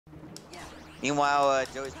Meanwhile,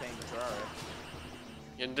 Joey's playing Terraria.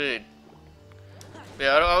 Indeed.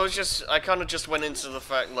 Yeah, I kind of just went into the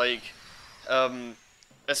fact, like,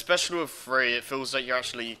 especially with 3, it feels like you're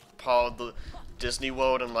actually part of the Disney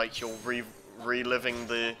world and, like, you're reliving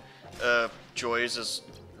the, joys as,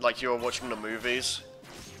 like, you're watching the movies.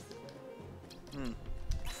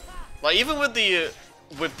 Like, even with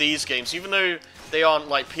with these games, even though they aren't,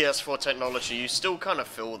 like, PS4 technology, you still kind of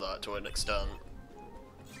feel that to an extent.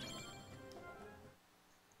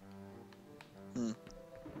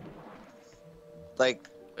 Like,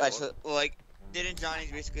 actually, like, didn't Johnny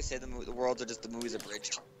basically say the worlds are just the movies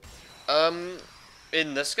abridged?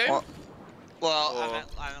 In this game? Well,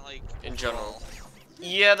 I meant like in general.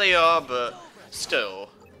 Yeah, they are, but still.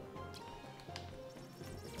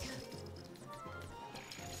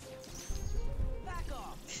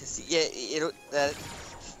 Yeah,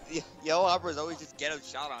 Yellow Operas always just get a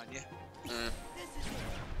shot on you.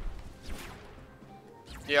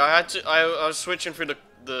 Yeah, I was switching through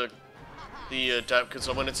the depth because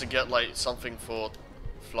I wanted to get like something for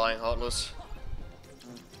Flying Heartless.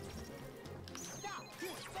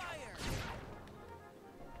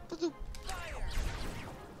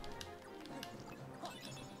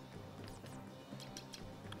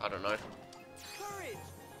 I don't know.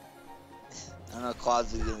 I don't know if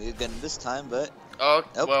Claude's gonna be good this time, but oh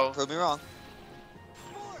nope, well, prove me wrong.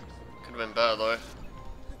 Could have been better though.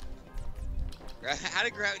 How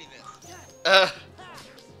did gravity miss?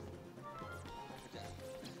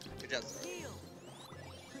 Good job, sir.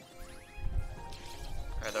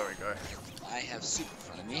 Alright, there we go. I have soup in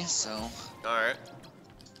front of me, so Alright.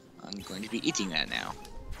 I'm going to be eating that now.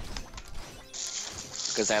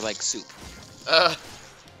 Because I like soup.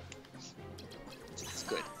 It's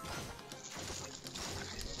good.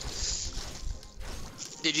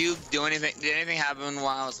 Did you do anything? Did anything happen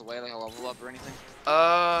while I was away, like a level up or anything?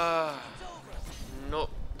 Not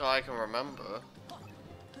that I can remember.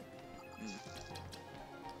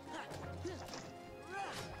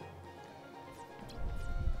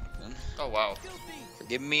 Oh wow.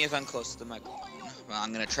 Forgive me if I'm close to the microphone. Well,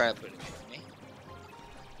 I'm gonna try to put it near me.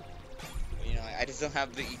 But, you know, I just don't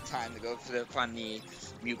have the time to go find the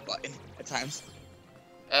mute button at times.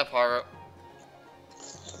 Air pirate.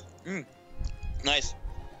 Nice.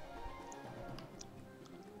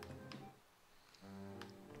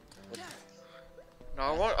 No,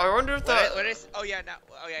 I wonder if that. What is? Oh yeah, no.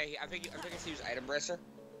 Oh yeah. I think it's use item bracer.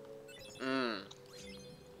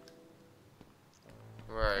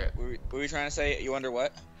 Right. What were you trying to say? You wonder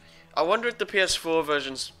what? I wonder if the PS4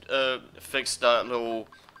 versions fixed that little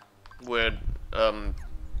weird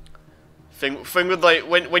thing with like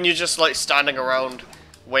when you're just like standing around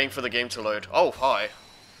waiting for the game to load. Oh hi.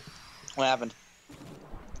 What happened?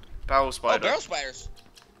 Barrel spider. Oh, barrel spiders.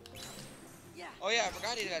 Oh yeah, I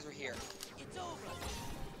forgot you guys were here.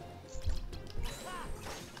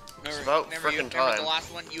 It's about frickin' time. The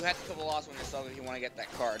last one, you had to kill the last one yourself if you want to get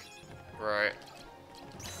that card. Right.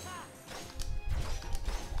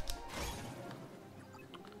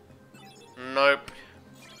 Nope.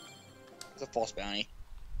 It's a false bounty.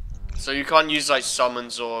 So you can't use like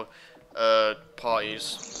summons or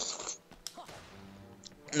parties.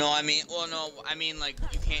 No, I mean, well, no, I mean like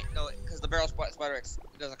you can't go because the barrel spider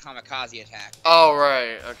does a kamikaze attack. Oh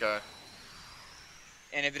right, okay.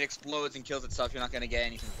 And if it explodes and kills itself, you're not gonna get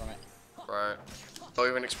anything from it. Right. Don't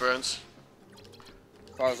even experience.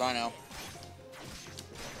 As far as I know.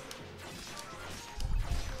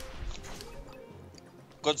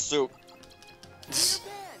 Good soup.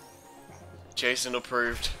 Jason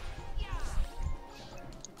approved.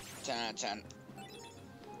 10 out of 10.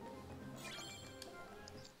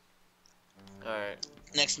 Alright.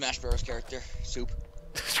 Next Smash Bros. Character, soup.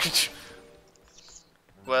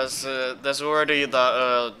 Whereas there's already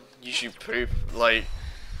that YouTube poop, like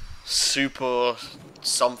Super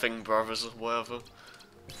something brothers or whatever.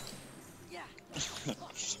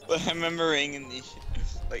 But I remember reading in the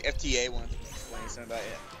like FTA one explaining something about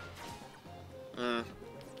it.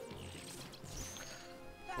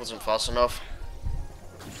 Wasn't fast enough.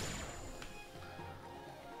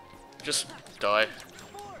 Just die.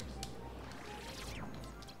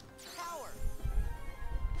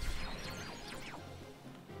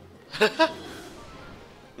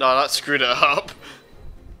 No, that screwed it up.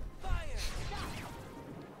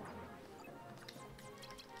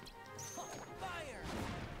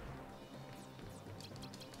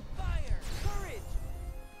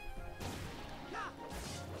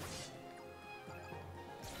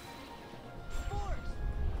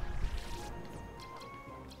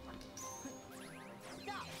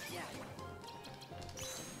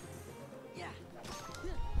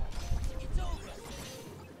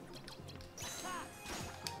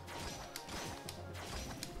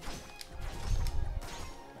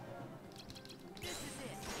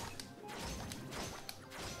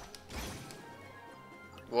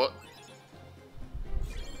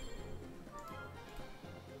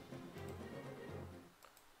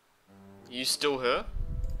 You still here?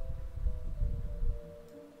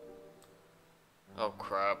 Oh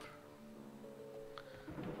crap.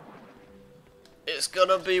 It's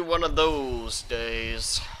gonna be one of those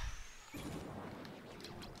days.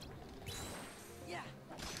 Yeah.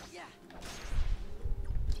 Yeah.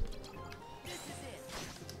 This is it.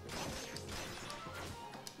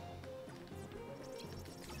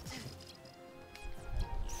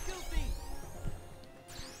 Goofy.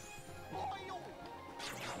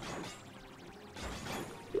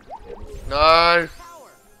 No! Power.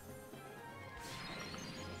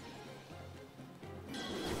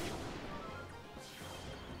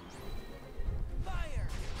 Fire.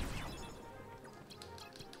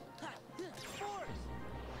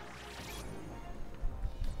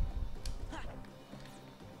 Ha.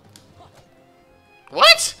 Force.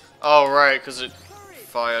 What? Oh right, because it Courage.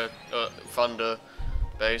 fire, thunder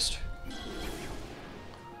based.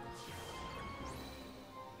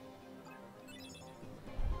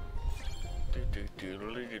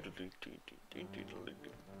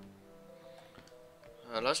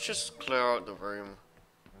 Let's just clear out the room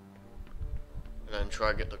and then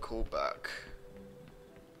try to get the call back.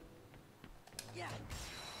 Yeah.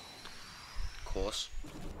 Of course.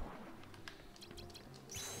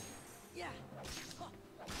 Yeah. It's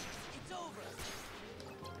over.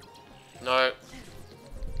 No.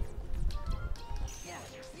 Yeah.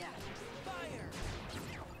 Yeah. Fire.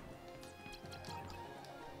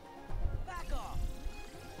 Back off.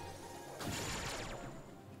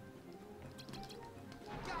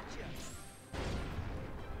 Gotcha.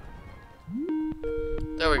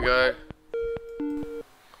 There we go.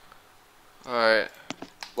 Alright.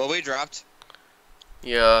 Well, we dropped.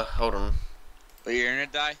 Yeah, hold on. Will your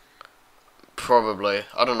internet die? Probably.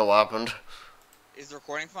 I don't know what happened. Is the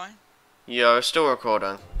recording fine? Yeah, it's still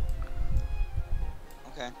recording.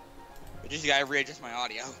 Okay. I just gotta readjust my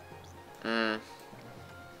audio.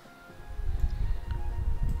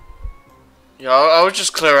 Yeah, I was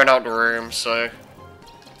just clearing out the room, so...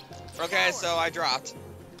 Okay, so I dropped.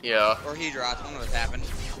 Yeah. Or he dropped. I don't know what happened.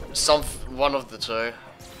 One of the two.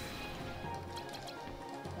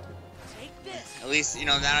 Take this. At least, you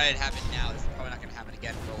know, now that it happened now, it's probably not gonna happen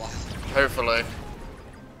again for a while. Hopefully.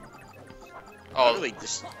 Oh, Oh, really?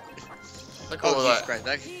 Just... look at all Oh, Jesus that. Christ.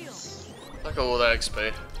 That... Heal. Look at all that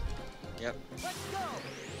XP. Yep. Let's go.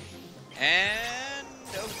 And...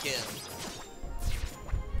 no kill.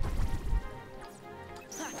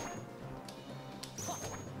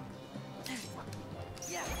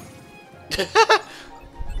 Yeah.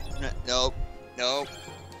 Nope. Nope.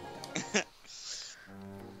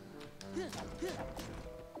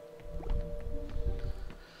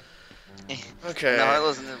 Okay. Now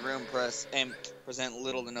Harlow's in the room present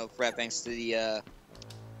little to no threat thanks to the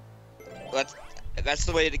that's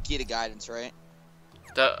the way to key to guidance, right?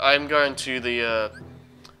 I'm going to the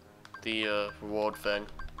reward thing.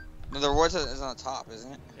 No, the reward is on the top,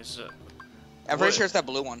 isn't it? Is it? I'm pretty What? sure it's that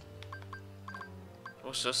blue one.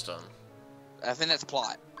 What's this done? I think that's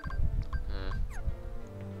plot. Hmm.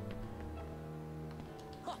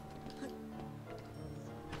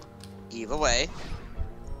 Either way.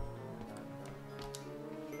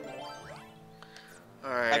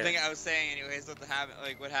 Alright. I think I was saying anyways what the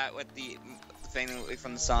the thing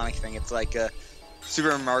from the Sonic thing, it's like a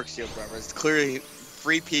Super Mario Brothers. It's clearly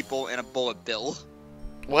 3 people in a bullet bill.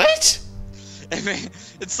 What? And then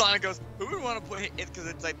Sonic goes, who would want to play it? Because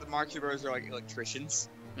it's like the Mario Brothers are like electricians.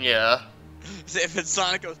 Yeah. So if it's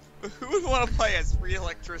Sonic goes, who would want to play as 3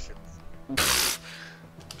 electricians?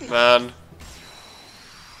 Man.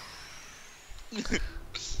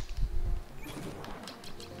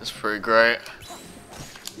 That's pretty great.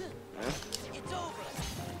 It's over.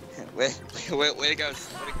 Way to go. I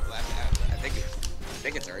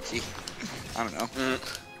think it's Archie. I don't know.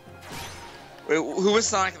 Wait, who was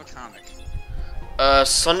Sonic in the comic?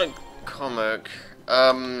 Sonic comic.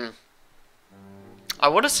 I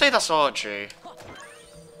want to say that's Archie.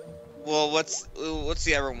 Well, what's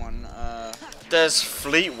the other one? There's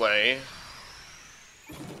Fleetway.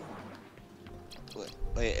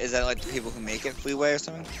 Wait, is that like the people who make it Fleetway or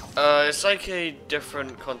something? It's like a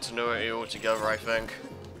different continuity altogether, I think.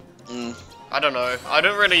 Mm. I don't know.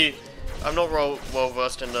 I'm not well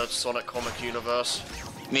versed in the Sonic comic universe.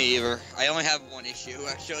 Me either. I only have one issue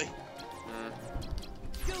actually.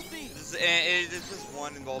 Goofy. It's just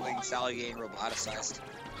one involving Sally getting roboticized.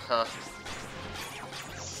 Huh.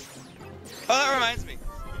 Oh, that reminds me.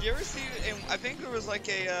 Did you ever see? I think there was like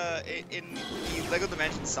in the Lego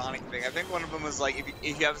Dimension Sonic thing. I think one of them was like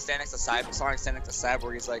if you have a stand next to Sonic stand next to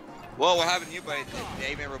Cyborg, he's like, "Well, what happened to you, buddy? Did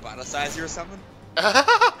they even roboticize you or something?"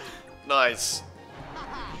 Nice.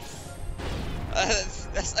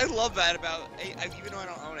 I love that about. Even though I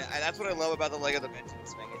don't own it, that's what I love about the Lego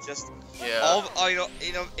Dimensions thing. It's just Yeah.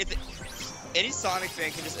 any Sonic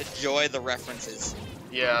fan can just enjoy the references.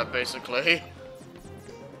 Yeah, basically.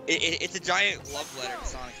 It's a giant love letter to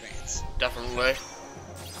Sonic fans. Definitely.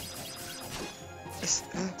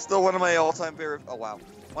 Still one of my all-time favorite. Oh wow,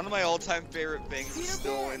 one of my all-time favorite things is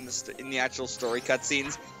still in the actual story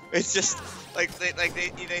cutscenes. It's just like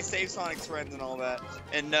they save Sonic's friends and all that,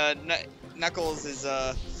 and Knuckles is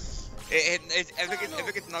I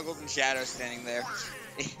think it's Knuckles and Shadow standing there.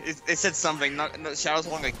 It said something. Shadow's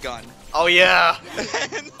holding a gun. Oh yeah.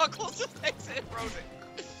 And Knuckles just takes it and throws it.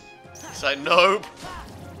 It's like nope.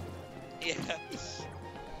 Yeah.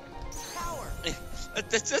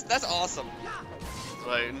 That's awesome.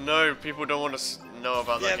 Like no, people don't want to know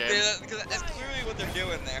about that game. Because that's clearly what they're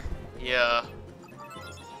doing there. Yeah.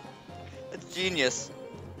 It's genius.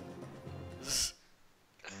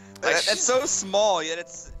 Like, That's so small, yet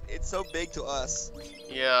it's so big to us.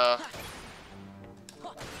 yeah.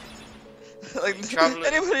 Like Traveler-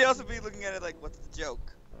 anybody else would be looking at it like, what's the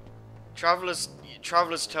joke? Travelers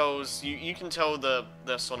tells you can tell the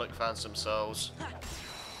Sonic fans themselves.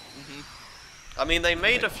 I mean, they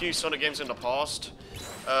made a few Sonic games in the past.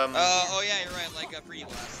 Oh yeah, you're right. Like 3D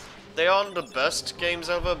Blast. They aren't the best games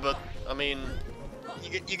ever, but I mean,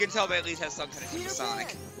 You can tell they at least has some connection to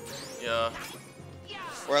Sonic, yeah,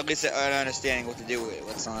 or at least an understanding what to do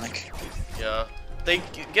with Sonic. yeah. They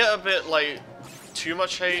get a bit like too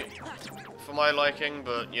much hate for my liking,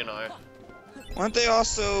 but you know. Aren't they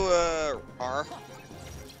also R?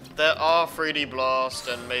 There are 3D Blast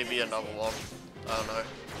and maybe another one. I don't know.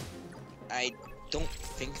 I don't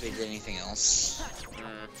think they did anything else.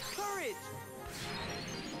 Courage.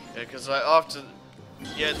 Yeah, because like after,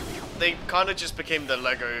 yeah, they kind of just became the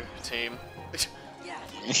Lego team.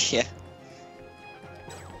 Yeah.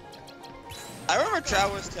 I remember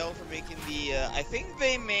Traveler's Tale for making the. I think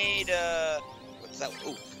they made. What's that?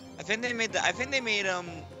 Oh, I think they made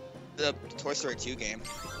the Toy Story 2 game.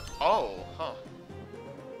 Oh, huh.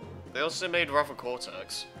 They also made Rubber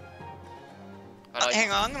Cortex. And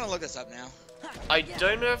Hang on, I'm gonna look this up now. I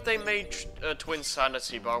don't know if they made Twin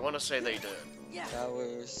Sanity, but I want to say they did.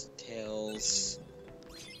 Traveler's Tales.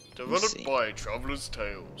 Developed by Traveler's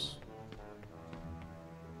Tales.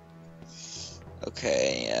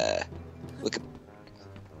 Okay.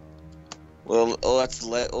 Well, that's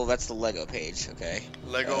the Lego page. Okay.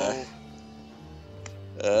 Lego.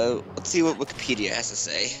 Let's see what Wikipedia has to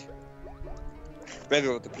say.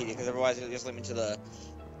 Regular Wikipedia, because otherwise it'll just link me to the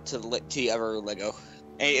other Lego.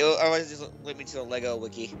 Hey, otherwise it'll just link me to the Lego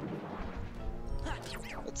wiki.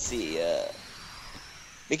 Let's see.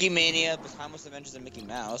 Mickey Mania, The Timeless Adventures of Mickey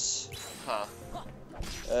Mouse.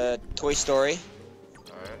 Huh. Toy Story.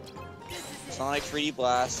 Alright. Sonic 3D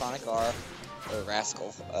Blast, Sonic R, or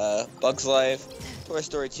Rascal, Bugs Life, Toy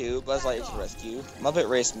Story 2, Buzz Lightyear to Rescue, Muppet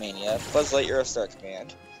Race Mania, Buzz Lightyear Star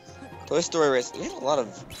Command, Toy Story Race. We have a lot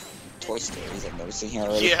of Toy Stories I'm noticing here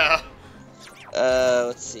already. Yeah.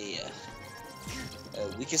 Let's see.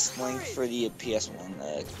 Weakest Link for the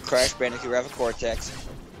PS1, Crash Bandicoot Rapid Cortex,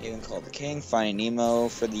 even called the King, Finding Nemo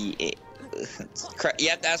for the.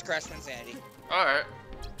 Yep, that's Crash Insanity. Alright.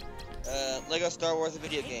 Lego Star Wars, a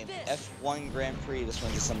video game. F1 Grand Prix, this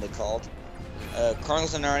one's Sunday called.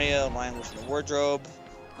 Chronicles of Narnia, Lion Witch in the Wardrobe.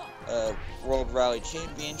 World Rally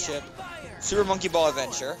Championship. Super Monkey Ball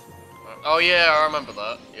Adventure. Oh yeah, I remember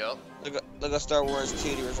that. Yep. Lego Star Wars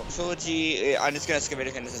 2, the original trilogy. I'm just gonna skip it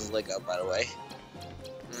because this is Lego, by the way.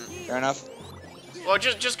 Fair enough. Well,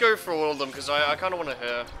 just go through all of them because I kind of want to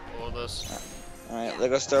hear all of this. Alright,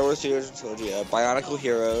 Lego Star Wars 2, the original trilogy. Bionicle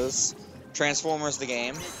Heroes. Transformers the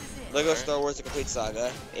game. Lego Star Wars The Complete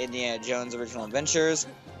Saga, Indiana Jones Original Adventures,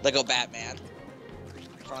 Lego Batman,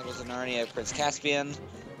 Chronicles of Narnia, Prince Caspian,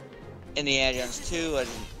 Indiana Jones 2, and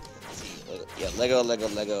Lego, a lot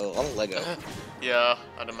of Lego. Yeah,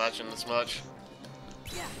 I'd imagine this much.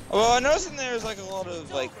 Well, I noticed there's like a lot of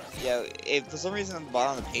if for some reason at the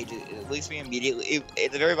bottom of the page, it links me immediately.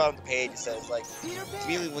 At the very bottom of the page, it says like, it's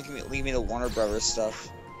immediately linking me to Warner Brothers stuff.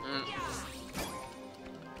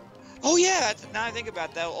 Oh yeah, now I think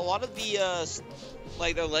about that, a lot of the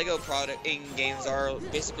the Lego product in games are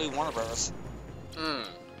basically Warner Bros. Alright.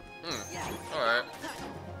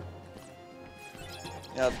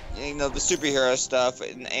 You know the superhero stuff,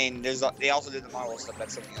 and they also did the Marvel stuff.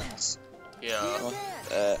 That's something else. Yeah.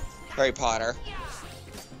 Harry Potter.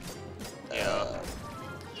 Yeah.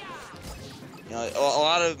 You know, a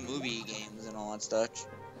lot of movie games and all that stuff.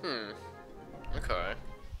 Okay.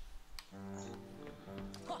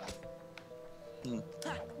 You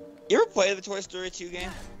ever play the Toy Story 2 game?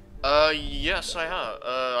 Yes, I have.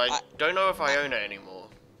 I don't know if I own it anymore.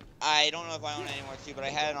 I don't know if I own it anymore too, but I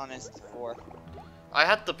had it on N64. I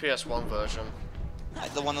had the PS1 version.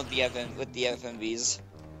 The one with the FMVs.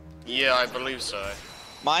 Yeah, I believe so.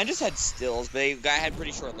 Mine just had stills, but the guy had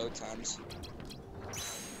pretty short load times.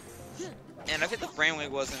 And I think the frame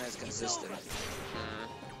rate wasn't as consistent.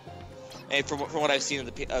 Hey, from what I've seen of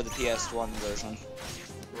the PS1 version.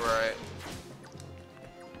 Right.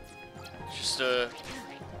 Just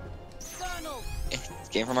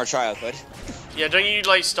Game from our childhood. Yeah, don't you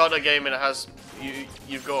like start a game and it has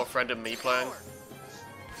you've got a friend and me playing?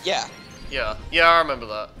 Yeah. Yeah. Yeah, I remember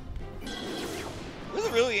that. It was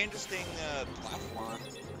a really interesting platform.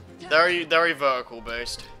 Very vertical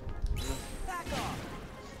based.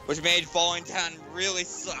 Which made falling down really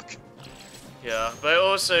suck. Yeah, but it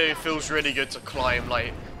also feels really good to climb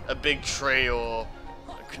like a big tree or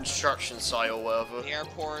a construction site or whatever. The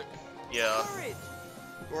airport. Yeah.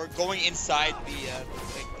 Or going inside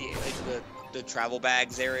the travel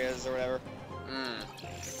bags areas or whatever.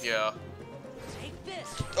 Yeah. Take this.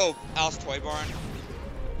 Oh, Alice Toy Barn.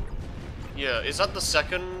 Yeah, is that the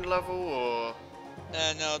second level or?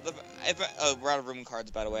 No, we're out of room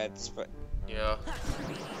cards, by the way. Yeah.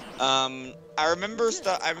 I remember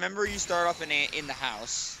you start off in the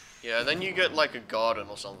house. Yeah, then you get like a garden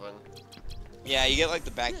or something. Yeah, you get like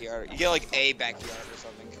the backyard. You get like a backyard or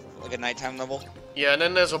something, like a nighttime level. Yeah, and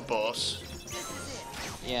then there's a boss.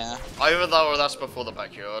 Yeah. Either that or that's before the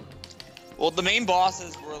backyard. Well, the main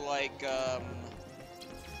bosses were like, I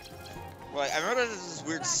remember there's this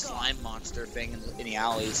weird slime monster thing in the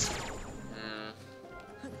alleys.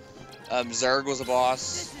 Zerg was a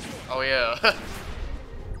boss. Oh yeah. I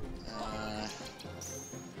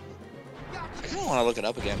kind of want to look it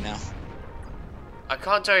up again now. I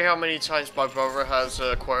can't tell you how many times my brother has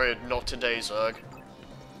queried "Not today, Zerg."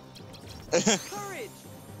 Courage.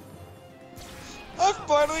 I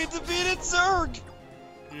finally defeated Zerg!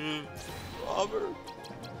 Robert.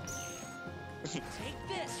 Take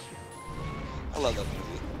this. I love that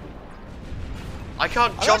movie. I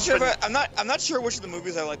can't I'm jump. not, sure I'm not sure which of the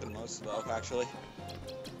movies I like the most, though. Actually.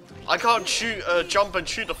 I can't jump and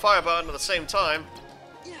shoot the fire button at the same time.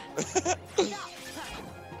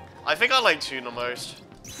 I think I like 2 the most.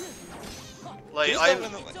 Like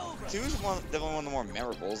Two is definitely one of the more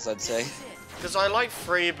memorables, I'd say. because I like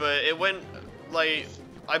 3, but it went like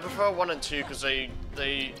I prefer 1 and 2 because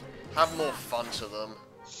they have more fun to them.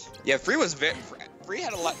 Yeah, Free was Free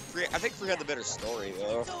had a lot. I think Free had the better story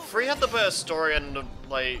though. 3 had the better story and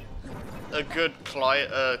like a good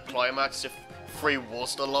climax if 3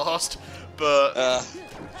 was the last, but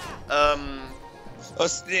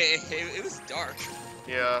it was dark.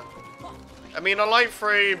 yeah. I mean, I like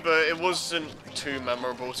 3, but it wasn't too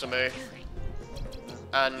memorable to me.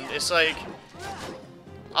 And it's like,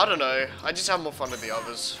 I don't know, I just have more fun with the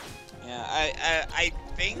others. Yeah, I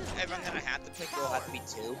think if I'm gonna have to pick, it'll have to be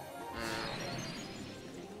 2.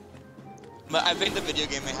 But I think the video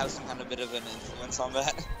game may have some kind of bit of an influence on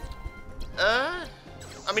that. I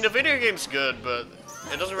mean, the video game's good, but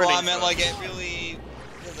it doesn't really. Well, I meant like it really,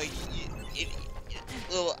 like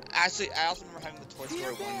well, actually, I also remember having the Toy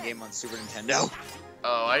Story 1 game on Super Nintendo.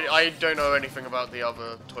 Oh, I don't know anything about the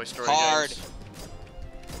other Toy Story Hard. games.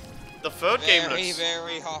 The third game looks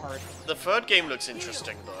very hard. The third game looks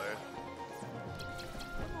interesting though.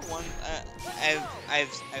 One,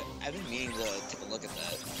 I've been meaning to take a look at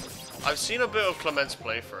that. I've seen a bit of Clement's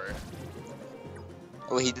playthrough.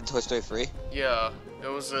 Oh, he did Toy Story 3? Yeah, it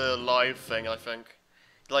was a live thing, I think.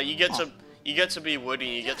 Like you get to be Woody,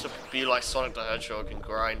 you get to be like Sonic the Hedgehog and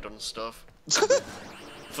grind on stuff.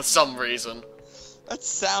 For some reason. That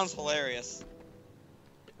sounds hilarious.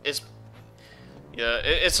 It's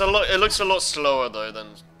it looks a lot slower though than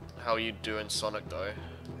how you do in Sonic though.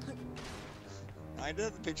 I did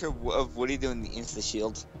have the picture of Woody doing the Insta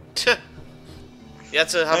Shield. You have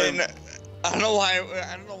to have him. I don't know why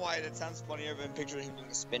it sounds funnier than picturing him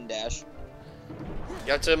doing a spin dash.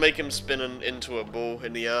 You have to make him spin into a ball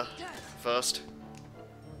in the air first.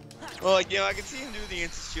 Well, like, I can see him do the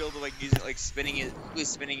Insta Shield, like using, like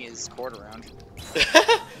spinning his cord around.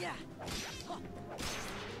 Yeah.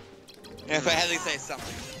 Yeah, if I had to say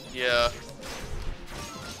something. Yeah.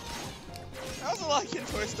 I also like in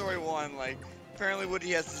Toy Story 1, like, apparently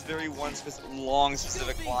Woody has this very long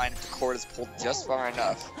specific line if the cord is pulled just far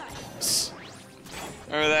enough.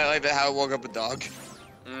 Remember that, like how it woke up a dog?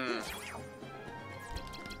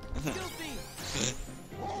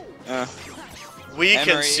 We can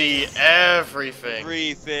Memory. see everything.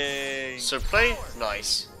 Everything. So play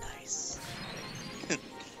nice. Nice.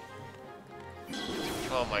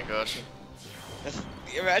 Oh my gosh.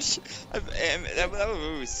 Imagine that would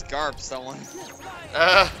really scarp someone.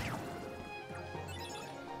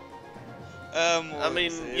 I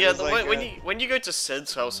mean, yeah, when you go to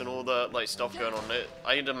Sid's house and all that like stuff going on,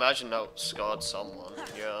 I'd imagine that scarred someone.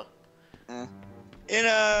 Yeah.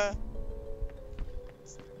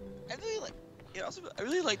 I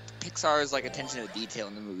really like Pixar's like attention to detail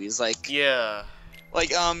in the movies. Like Yeah.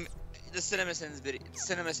 the CinemaSins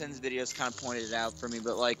videos kind of pointed it out for me,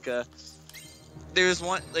 but like there's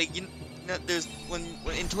one like there's when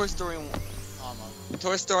in Toy Story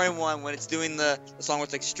 1 when it's doing the song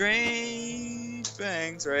with like strange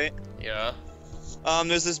things, right? Yeah.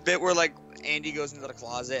 There's this bit where like Andy goes into the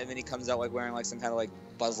closet and then he comes out like wearing like some kind of like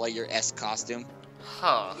Buzz Lightyear-esque costume.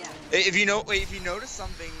 Huh. If you notice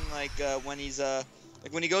something like when he's like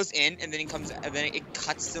when he goes in and then he comes and then it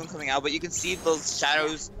cuts to him coming out, but you can see those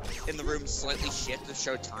shadows in the room slightly shift to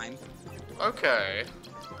show time. Okay.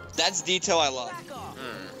 That's detail I love.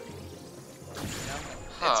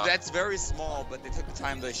 Huh. That's very small, but they took the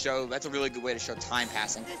time to show. That's a really good way to show time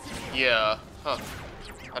passing. Yeah. Huh.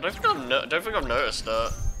 I don't think I've noticed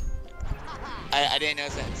that. I didn't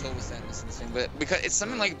notice that until we said this thing, but because it's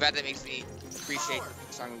something like that that makes me appreciate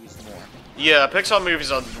Pixar movies more. Yeah, Pixar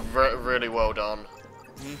movies are really well done.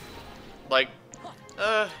 Like,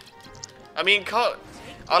 I mean,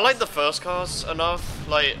 I like the first Cars enough.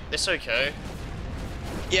 Like, it's okay.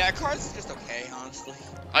 Yeah, Cars is just okay, honestly.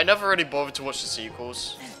 I never really bothered to watch the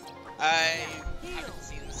sequels. I haven't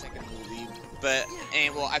seen the second movie, but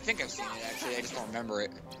well, I think I've seen it actually. I just don't remember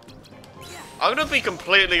it. I'm gonna be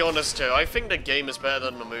completely honest too. I think the game is better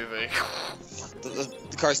than the movie.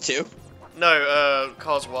 The Cars 2? No,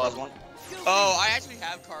 Cars 1. Cars 1? Oh, I actually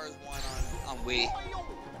have Cars 1 on Wii.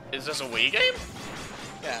 Is this a Wii game?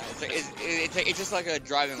 Yeah, it's just like a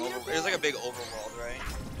driving over. It's like a big overworld, right?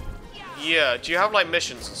 Yeah. Do you have like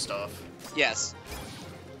missions and stuff? Yes.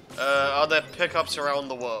 Are there pickups around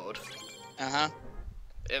the world? Uh-huh.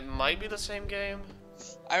 It might be the same game.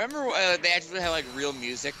 I remember they actually had like real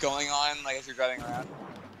music going on, like as you're driving around.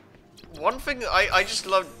 One thing I just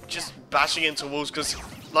love just bashing into walls because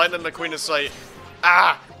Lightning McQueen is like,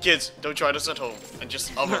 ah, kids, don't try this at home, and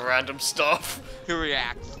just other random stuff. Who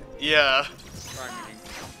reacts? Yeah.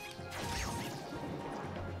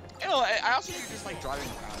 You know, I also do just like driving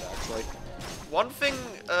around actually. One thing,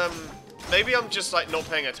 maybe I'm just like not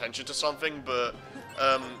paying attention to something, but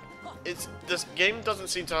this game doesn't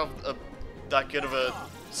seem to have that good of a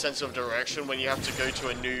sense of direction when you have to go to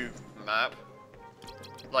a new map.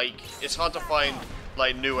 Like, it's hard to find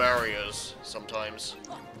like new areas sometimes.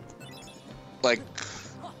 Like,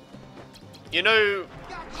 you know,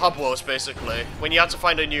 hub worlds basically. When you have to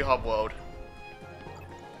find a new hub world.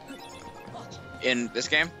 in this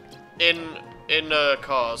game? In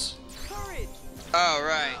Cars. Oh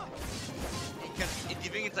right. Do you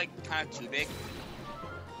think it's like kind of too big?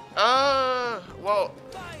 Well,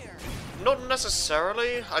 not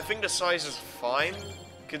necessarily. I think the size is fine,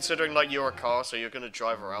 considering like you're a car, so you're gonna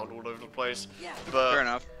drive around all over the place. But fair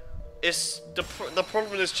enough. It's the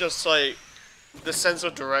problem is just like the sense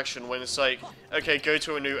of direction when it's like, okay, go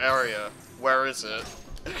to a new area. Where is it?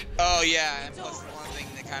 Oh yeah, and plus one thing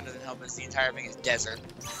that kind of doesn't help is the entire thing is desert.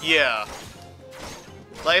 Yeah.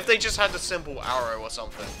 Like if they just had the simple arrow or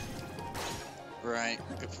something. Right.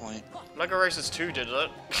 Good point. Mega Racers 2 did it.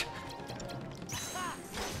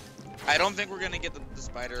 I don't think we're gonna get the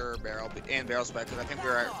spider barrel spike because I think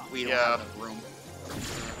we don't have enough room.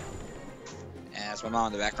 And that's my mom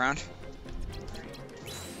in the background.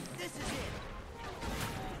 This is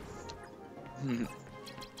it.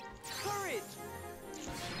 Courage.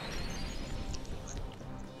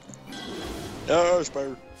 Oh,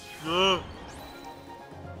 spider.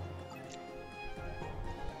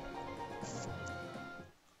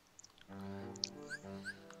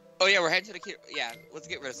 Oh yeah, we're heading to the kid. Yeah, let's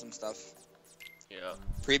get rid of some stuff. Yeah.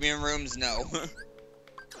 Premium rooms, no.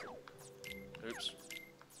 Oops.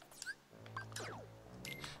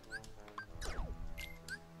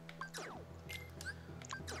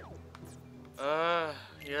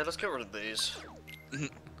 Yeah, let's get rid of these.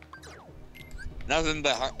 Nothing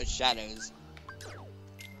but shadows.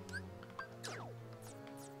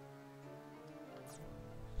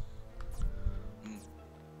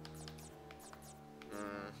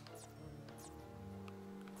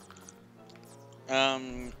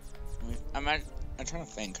 I'm trying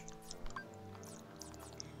to think.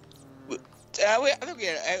 I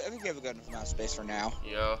think we have a good enough amount of space for now.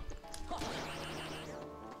 Yeah.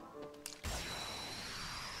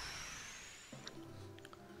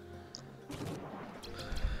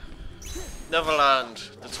 Neverland,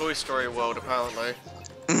 the Toy Story world, apparently.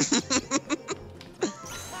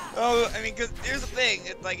 Oh, I mean, because here's the thing.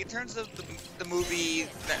 It's like in terms of the movie,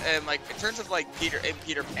 like in terms of like Peter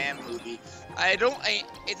Pan movie, I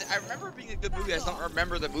remember it being a good movie. I just don't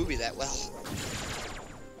remember the movie that well.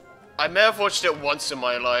 I may have watched it once in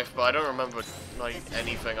my life, but I don't remember like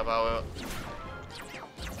anything about it.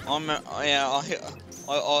 Yeah,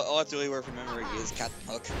 all that's really worth remembering is Captain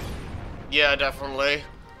Hook. Yeah, definitely.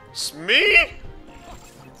 Smee?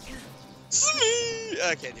 Smee!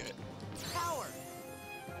 I can't do it.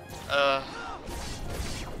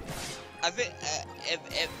 I think,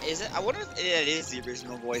 is it? I wonder if it is the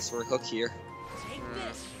original voice for Hook here.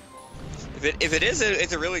 If it is,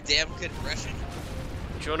 it's a really damn good impression.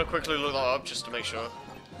 Do you want to quickly look that up just to make sure?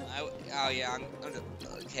 Oh yeah,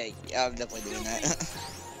 okay. Yeah, I'm definitely doing that.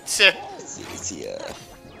 Let's see,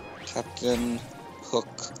 Captain Hook,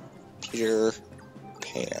 Peter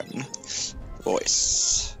Pan,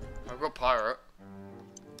 voice. I've got pirate.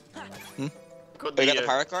 Got you got the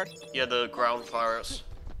pirate card? Yeah, the ground pirates.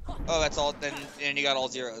 Oh, that's all. Then you got all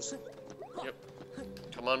zeros. Yep.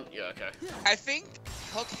 Come on. Yeah. Okay. I think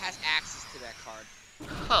Hook has access to that card.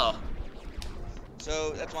 Huh. So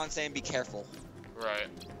that's why I'm saying be careful. Right.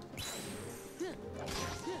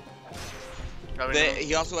 But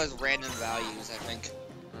he also has random values, I think.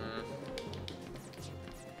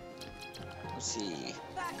 Let's see.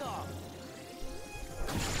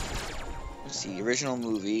 Let's see. Original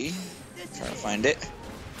movie. Trying to find it.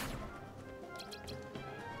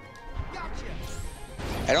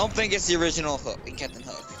 I don't think it's the original Hook, Captain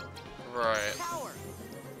Hook. Right.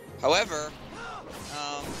 However,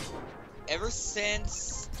 ever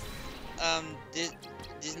since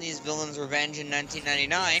Disney's Villain's Revenge in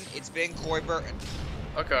 1999, it's been Cory Burton.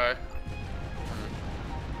 Okay.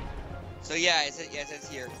 So yeah, it says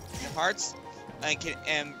here, Kingdom Hearts,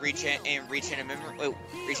 Reach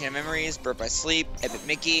into Memories, Birth by Sleep, Epic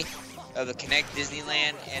Mickey, the Connect,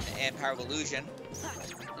 Disneyland, and Power of Illusion.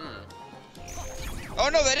 Oh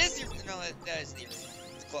no, that is the original.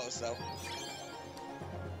 It's close though.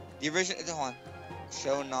 The original. Hold on.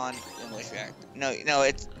 Show non-English react. No.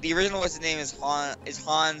 It's the original. What's his name is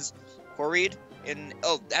Hans Horried.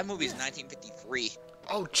 That movie is 1953.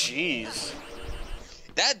 Oh jeez.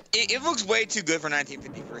 It looks way too good for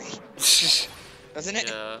 1953. Doesn't it?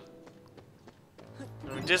 Yeah.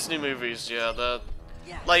 I mean, Disney movies, yeah, they're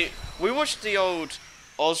like we watched the old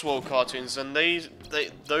Oswald cartoons, and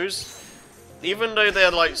those. Even though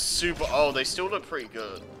they're like super old, they still look pretty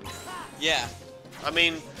good. Yeah. I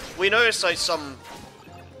mean, we noticed like some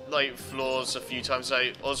like flaws a few times.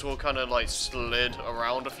 Like Oswald kind of like slid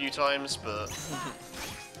around a few times, but.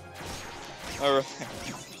 Alright.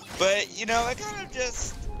 But you know, it kind of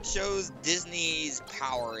just shows Disney's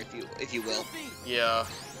power, if you will. Yeah.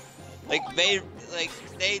 Like they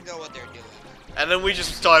know what they're doing. And then we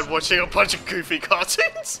just started watching a bunch of goofy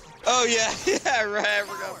cartoons. Oh yeah, yeah, right. I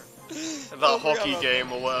forgot. That hockey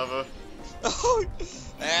game or whatever. Oh,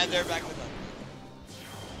 and they're back with them.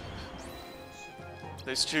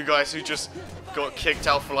 Those two guys who just got kicked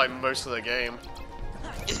out for like most of the game.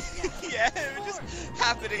 Yeah, it was just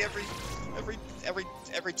happening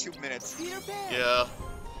every 2 minutes. Yeah.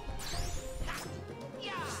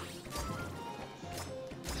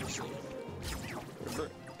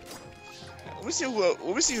 Let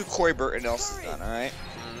me see who Cory Burton else has done. All right.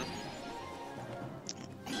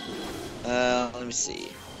 Let me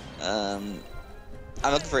see. I'm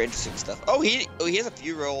looking for interesting stuff. Oh, he has a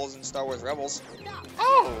few roles in Star Wars Rebels.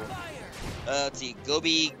 Oh. Let's see.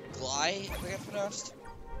 Gobi Glai, I think I pronounced.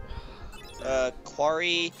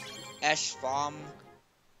 Quarry, Ashvam,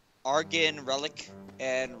 Argan Relic,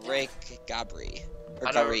 and Rick Gabri.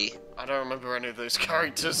 I don't remember any of those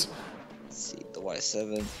characters. Let's see. The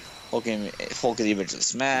Y7. Hulk Image of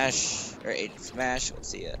Smash, or Age of Smash. Let's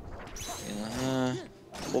see.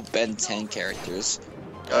 Cool Ben 10 characters.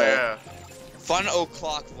 Oh yeah. Fun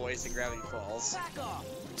O'Clock voice in Gravity Falls.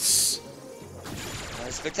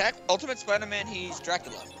 Ultimate Spider-Man, he's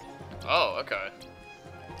Dracula. Oh, okay.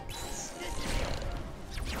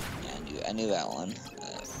 Yeah, I knew that one.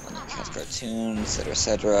 Cast cartoon,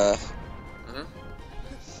 etc.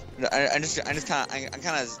 I'm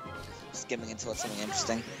kind of skimming into what's something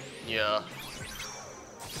interesting. Yeah.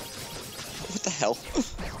 What the hell?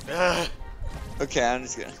 Okay, I'm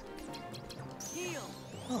just gonna.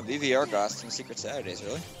 Oh, VVR costume, Secret Saturdays,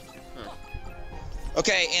 really?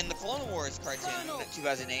 Okay, in the Clone Wars cartoon,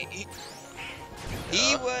 2008,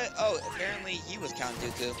 he was. Apparently he was Count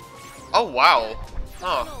Dooku. Oh wow.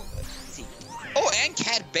 Huh. Let's see. Oh, and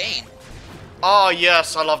Cad Bane. Oh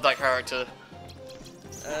yes, I love that character.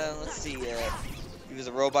 Let's see. He was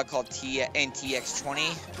a robot called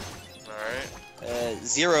TX20. All right.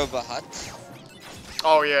 Zero Bahat.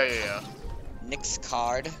 Oh yeah. Nix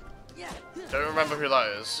Card. Don't remember who that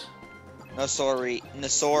is. Nosori,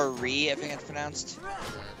 I think it's pronounced.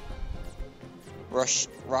 Rush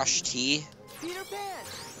T. Peter Pan.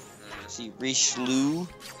 See, Richelieu.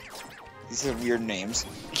 These are weird names.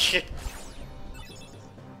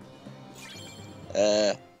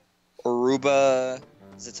 Aruba,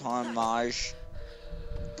 Zaton Maj,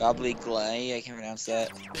 Gobly Glay, I can't pronounce that.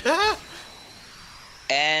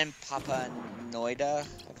 And Papa Noida,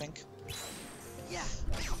 I think.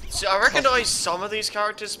 See, I recognize some of these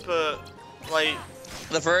characters, but like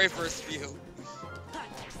the very first few.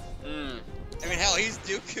 I mean, hell, he's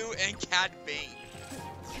Dooku and Cad Bane.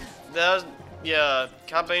 Yeah,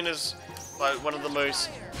 Cad Bane is like one of the most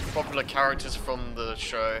popular characters from the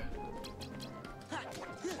show.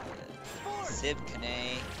 Sib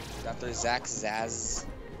Kane, Dr. Zach Zaz,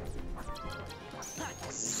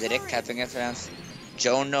 Ziddick, I think it's pronounced.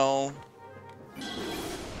 Jono,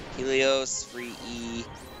 Helios, Free E.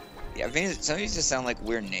 Yeah, I think some of these just sound like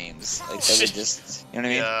weird names. Like they would just, you know what I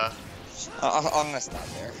mean? Yeah. I'm gonna stop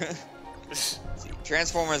there. See,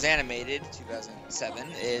 Transformers Animated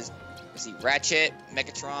 2007 is, let's see, Ratchet,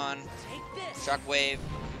 Megatron, Shockwave.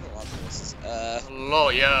 A lot of lists.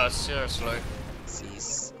 Yeah, seriously. Let's see,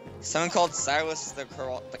 someone called Cyrus the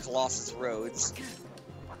Colossus Rhodes.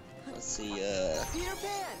 Let's see,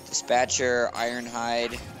 Dispatcher,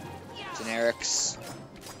 Ironhide, Generics.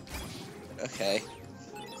 Okay.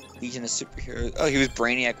 Legion of Superheroes. Oh, he was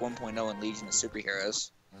Brainiac 1.0 in Legion of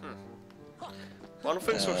Superheroes. One of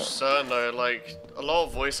the things for certain though, like a lot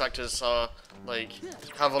of voice actors are like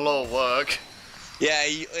have a lot of work. Yeah,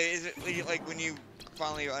 like when you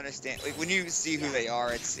finally understand, like when you see who they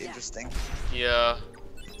are, it's interesting. Yeah.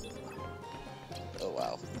 Oh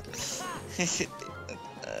wow.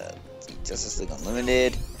 Justice League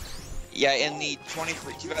Unlimited. Yeah, in the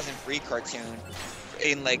 2003 cartoon,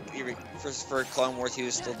 in like for Clone Wars, he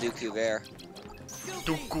was still Dooku there.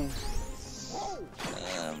 Dooku.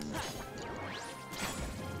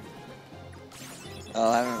 Oh,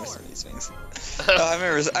 I remember some of these things. I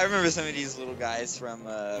remember some of these little guys from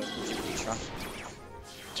Jimmy Neutron.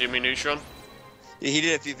 Jimmy Neutron? Yeah, he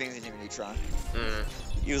did a few things in Jimmy Neutron.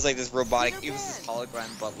 He was like this robotic. He was this hologram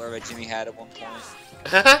butler that Jimmy had at one point.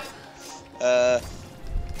 Do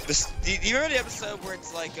you remember the episode where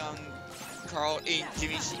it's like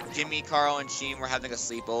Jimmy, Carl, and Sheen were having a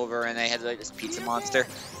sleepover and they had like this pizza monster?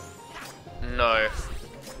 No.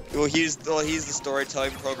 Well, he's the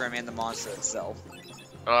storytelling program and the monster itself.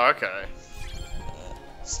 Oh, okay.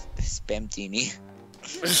 Spamtini.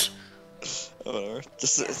 Whatever.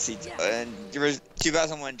 Just let's see. And there was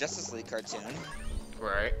 2001 Justice League cartoon.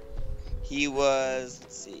 Right. He was,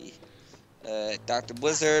 let's see, Dr.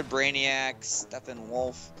 Blizzard, Brainiac, Stephen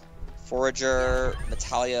Wolf, Forager,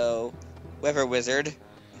 Metalio, Weather Wizard,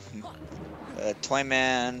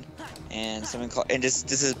 Toyman, and someone called, and this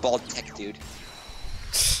is bald tech dude.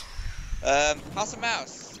 House of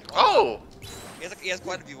Mouse. Oh. He has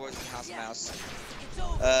quite a few voices in House of Mouse.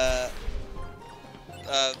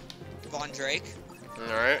 Von Drake.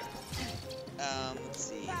 All right. Let's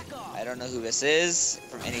see. I don't know who this is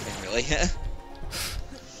from anything really.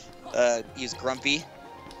 He's Grumpy.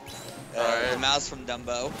 The mouse from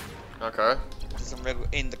Dumbo. Okay. Some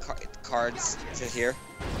in the cards it says here.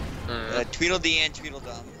 Tweedledee and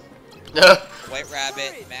Tweedledum. White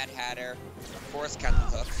Rabbit, Mad Hatter, of course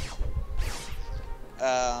Captain Hook.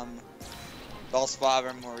 Bellspaw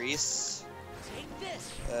and Maurice.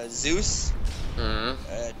 Zeus.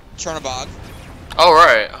 Chernobog. Oh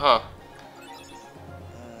right, huh.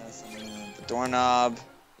 The Doorknob.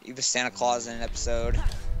 He was Santa Claus in an episode.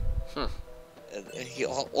 A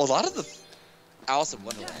lot of the Alice in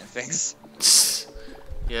Wonderland things.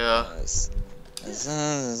 Yeah.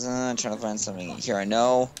 I'm trying to find something here I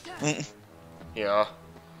know. Yeah.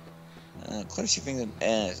 Quite a few things.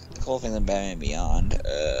 A couple things in Batman Beyond.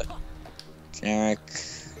 Generic.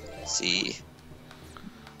 Let's see.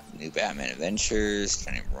 New Batman Adventures.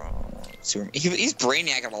 Johnny Bro. He's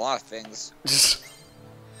Brainiac on a lot of things.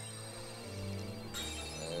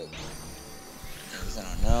 I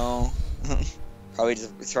don't know. It's probably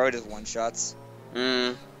just one shots.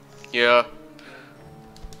 Yeah. Yeah.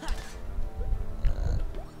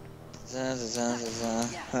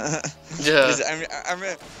 I'm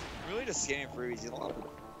really just scanning through. There's a lot of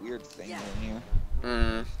weird things in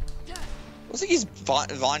here. Looks like he's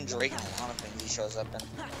Von Drake in a lot of things he shows up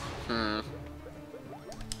in.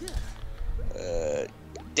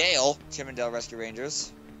 Dale, Chip and Dale Rescue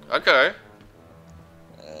Rangers. Okay.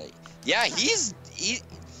 Yeah, I'm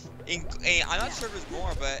not sure if there's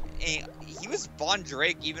more, but he was Von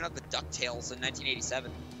Drake even up the DuckTales in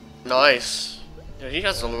 1987. Nice. Yeah, he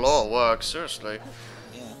has a lot of work, seriously.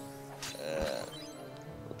 Yeah.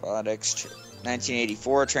 Robotics.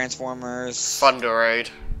 1984 Transformers. Thunder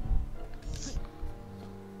Raid.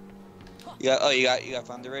 You got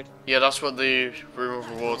Thunder Raid? Yeah, that's what the Room of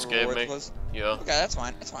Rewards gave me. Was? Yeah. Okay, that's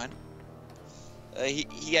fine. That's fine.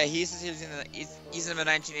 He's in the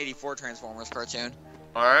 1984 Transformers cartoon.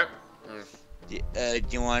 Alright. Do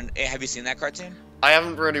you want? Have you seen that cartoon? I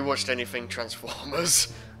haven't really watched anything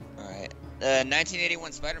Transformers. All right.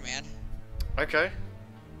 1981 Spider-Man. Okay.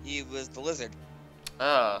 He was the Lizard.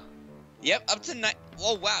 Ah. Yep. Up to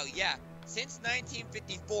Oh wow, yeah. Since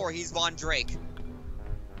 1954, he's Von Drake.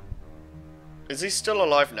 Is he still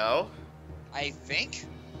alive now? I think.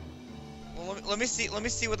 Well, let me see. Let me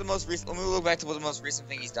see what the most recent. Let me look back to what the most recent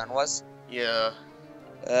thing he's done was. Yeah.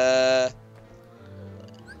 Let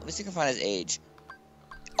me see if I can find his age.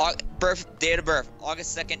 Date of birth,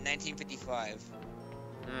 August 2nd, 1955.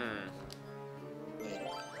 Wait,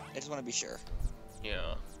 I just want to be sure.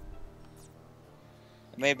 Yeah.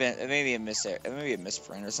 It may be a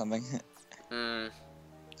misprint or something. Hmm.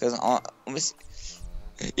 Let me see.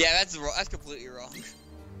 Yeah, that's completely wrong.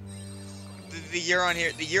 The year on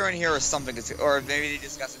here is something, or maybe they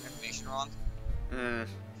just got some information wrong. Hmm.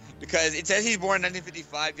 Because it says he's born in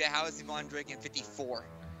 1955. Yeah, how is he Von Drake in 54?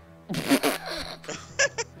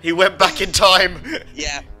 He went back in time.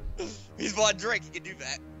 Yeah, he's Von Drake. He can do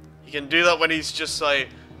that. He can do that when he's just like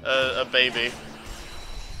a baby.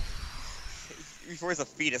 Before he's a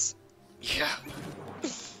fetus. Yeah.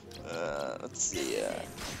 Let's see.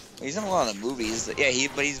 He's in a lot of the movies. Yeah,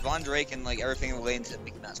 but he's Von Drake and like everything related to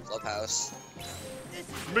Mickey Mouse Clubhouse.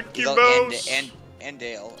 Mickey Mouse. And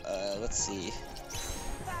Dale. Let's see.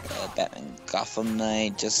 Batman, Gotham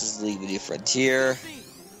Knight, Justice League, Video Frontier.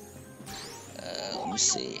 Let me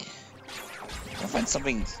see. I'll find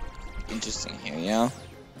something interesting here, you know?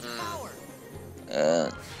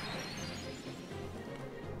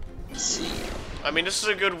 Let's see. I mean, this is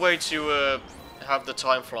a good way to have the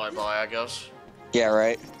time fly by, I guess. Yeah,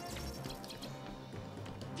 right.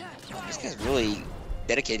 This guy's really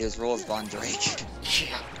dedicated to his role as Von Drake.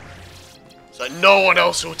 Yeah. It's like no one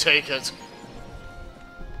else will take it.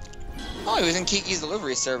 Oh, he was in Kiki's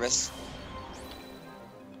Delivery Service.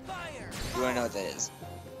 You wanna know what that is?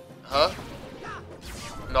 Huh?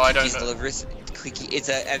 No, I don't Kiki's know. Delivery. Kiki. It's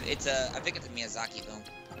a. I think it's a Miyazaki film.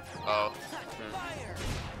 Oh.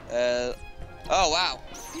 Oh wow.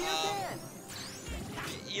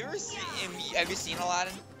 You ever see? Have you seen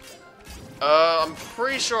Aladdin? I'm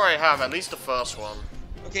pretty sure I have, at least the first one.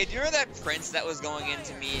 Okay, do you remember that prince that was going in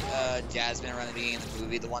to meet Jasmine around the beginning of the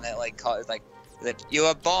movie? The one that like called like that you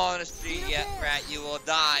were born a street rat, you will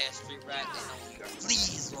die a street rat, and only your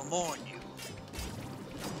fleas will mourn you.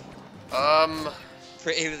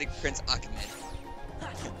 He was like Prince Ahmed.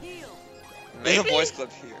 There's a voice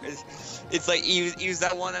clip here. It's like he was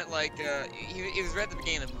that one that like he was right at the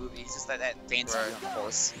beginning of the movie. He's just like that fancy on the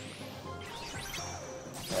horse.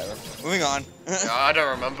 Whatever. Moving on. Yeah, I don't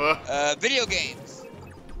remember. Video games.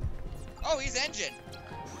 Oh, he's Engine.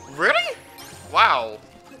 Really? Wow.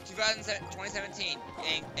 2017.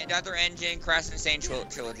 And Dr. Engine Crash Insane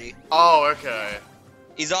trilogy. Oh, okay.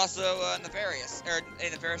 He's also Nefarious, or a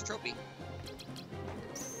Nefarious Trophy.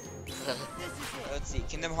 Let's see,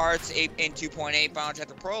 Kingdom Hearts 8 and 2.8 Final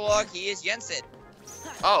Chapter Prologue. He is Yensid.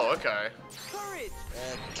 Oh, okay.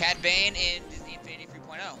 Cad Bane in Disney Infinity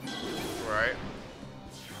 3.0. Right.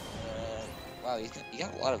 Wow, you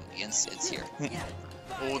got a lot of Yensids here.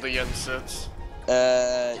 All the Yensits.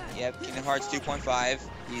 Yep, Kingdom Hearts 2.5.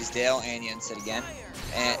 He's Dale and Yensid again.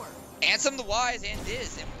 And Ansem the Wise and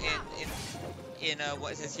Diz in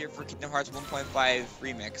what it says here for Kingdom Hearts 1.5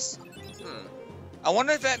 Remix. I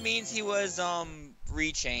wonder if that means he was,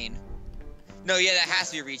 Rechain. No, yeah, that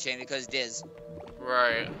has to be Rechain because Diz.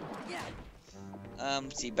 Right.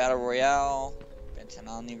 Let's see, Battle Royale, Benton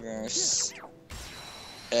Omniverse,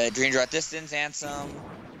 Dream Drop Distance, Ansem.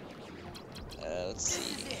 Let's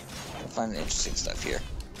see. I'll find the interesting stuff here.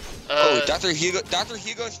 Oh, Dr. Hugo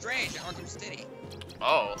Strange, Arkham City.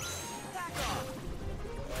 Oh.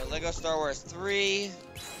 Lego Star Wars 3.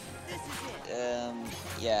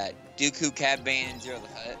 Yeah, Dooku, Cad Bane, and Zero the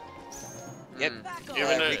Hutt. Yep.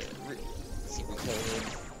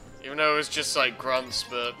 Even though it was just like grunts,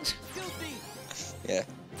 but yeah.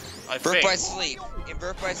 Birth by Sleep. In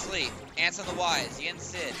Birth by Sleep, Ansem the Wise, Yen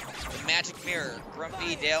Sid, The Magic Mirror,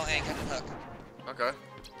 Grumpy, Dale, and Captain Hook. Okay.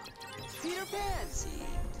 Peter Pan. Let's see.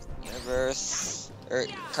 Universe.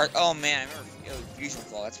 Oh man, I remember Fusion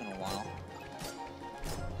Claw. That's been a while.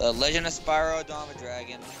 The Legend of Spyro, Dawn of a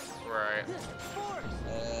Dragon. Right.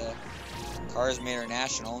 Cars Made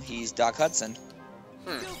International. He's Doc Hudson.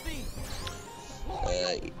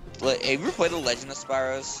 Have you ever played the Legend of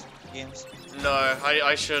Spyro's games? No,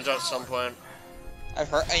 I should at some point. I've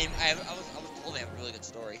heard. I was told they have a really good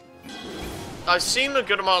story. I've seen a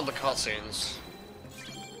good amount of the cutscenes.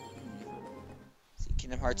 See,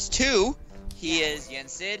 Kingdom Hearts 2. He is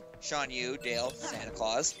Yensid, Sean Yu, Dale, Santa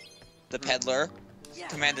Claus, the Peddler,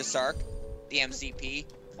 Commander Sark, the MCP,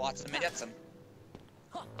 Flotsam and Jetsam.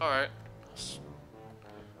 Alright.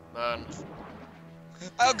 Man.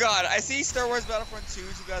 Oh god, I see Star Wars Battlefront 2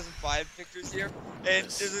 2005 pictures here, and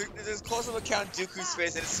there's a close-up of Count Dooku's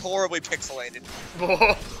face, and it's horribly pixelated.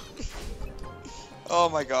 Oh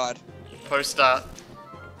my god. Post that.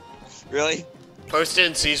 Really? Post it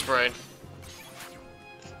in C's brain.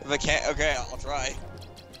 If I can't, okay, I'll try.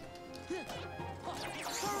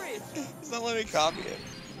 It's not letting me copy it.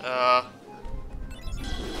 I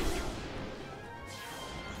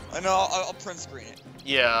know, I'll print screen it.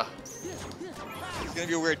 Yeah. There's gonna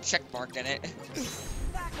be a weird check mark in it.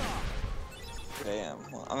 Okay,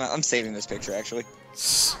 I'm saving this picture actually.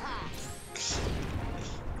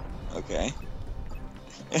 Okay.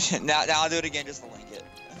 now I'll do it again just to link it.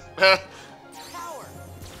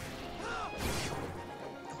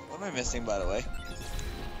 What am I missing, by the way?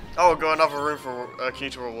 Oh, we've got another room for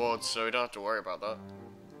key to rewards, so we don't have to worry about that.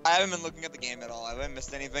 I haven't been looking at the game at all. Have I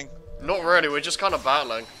missed anything? Not really. We're just kind of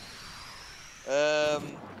battling. Well,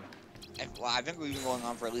 I think we've been going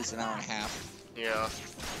on for at least an hour and a half. Yeah.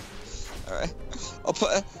 All right. I'll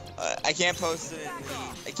put. I can't post it.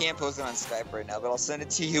 I can't post it on Skype right now, but I'll send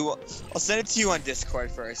it to you. I'll send it to you on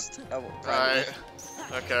Discord first. Alright.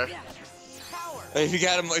 Okay. If you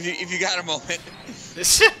got a moment.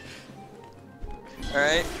 All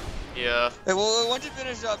right. Yeah. Hey, well, once you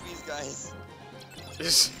finish up these guys, I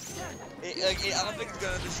don't think it's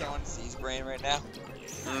gonna be showing C's brain right now.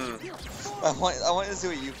 I want to see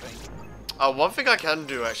what you think. One thing I can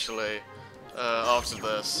do actually, after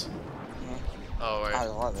this. Oh wait. I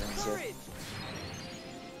love it. Sure.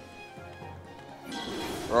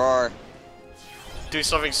 Roar. Do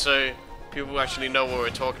something so people actually know what we're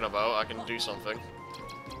talking about. I can do something.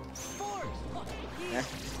 Yeah.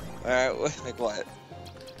 Alright, like what?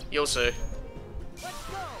 You'll see.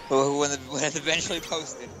 When it's eventually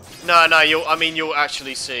posted. No, I mean, you'll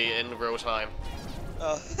actually see in real time.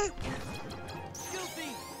 Oh.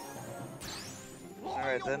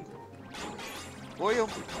 Alright then. Boy,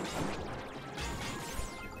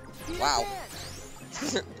 wow.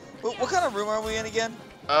 What kind of room are we in again?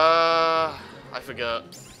 I forgot.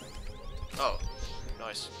 Oh,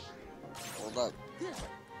 nice. Hold up.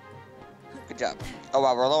 Good job. Oh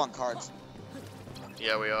wow, we're low on cards.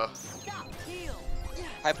 Yeah, we are.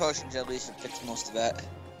 High potion jelly should fix most of that.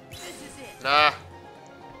 Nah.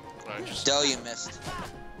 No, just... Doe, you missed.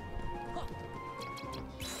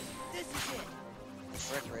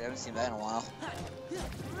 Frick, I haven't seen that in a while.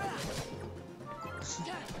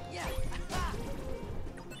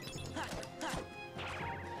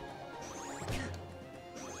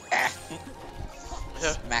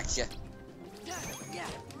 Smacked ya.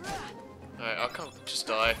 Alright, I'll come. Just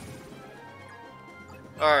die.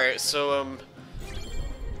 Alright, so,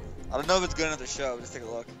 I don't know if it's good enough to show. Just take a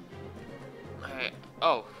look. Alright.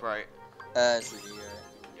 Oh, right. It's here.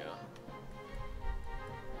 Yeah.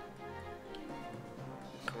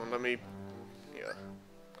 Come on, let me... Yeah.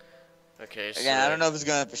 Okay, so... Again, I don't know if it's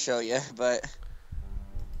good enough to show you, but...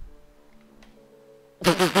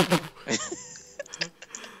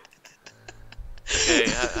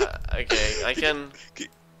 Okay, I can...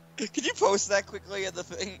 Could you post that quickly at the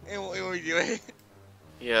thing? What are we doing?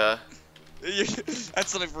 Yeah.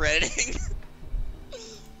 That's something for editing.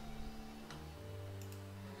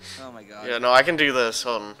 Oh my god. Yeah, no, I can do this.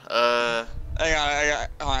 Hold on. I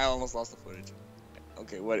almost lost the footage.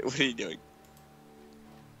 Okay, what are you doing?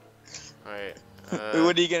 Alright.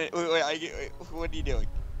 What are you gonna? Wait, what are you doing?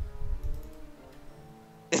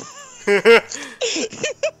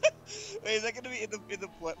 Wait, is that gonna be in the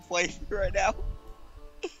play right now?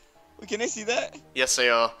 Wait, can I see that? Yes, they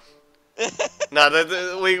are. Nah,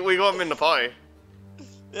 we got them in the pie.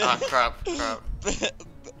 Ah, crap.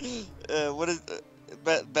 What is?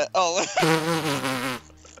 Oh.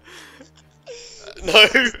 No.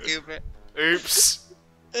 Stupid. Oops.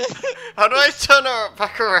 How do I turn it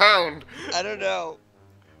back around? I don't know.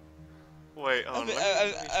 Wait, hold on.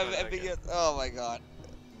 Oh my god.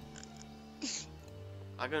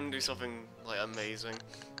 I'm gonna do something like amazing.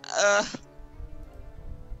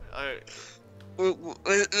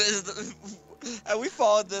 Have we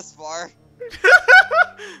fallen this far?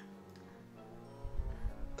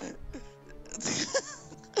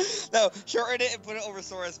 No, shorten it and put it over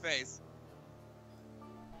Sora's face.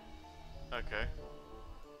 Okay.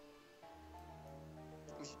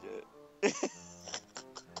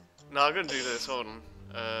 No, I'm gonna do this. Hold on.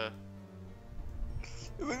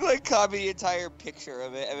 We can like copy the entire picture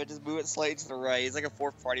of it and then just move it slightly to the right. He's like a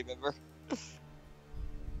fourth party member.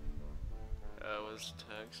 Where's the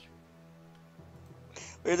text?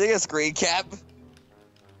 We're doing a screen cap.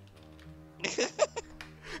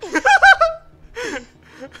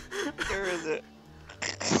 Where is it?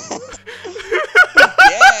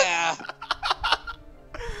 Yeah.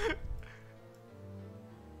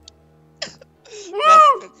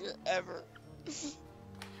 Best picture ever.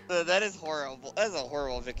 That is horrible. That's a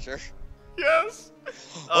horrible picture. Yes.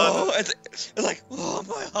 Oh, it's like, oh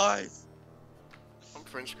my eyes. I'm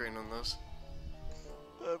print screen on this.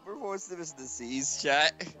 Performance of the seas,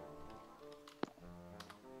 chat.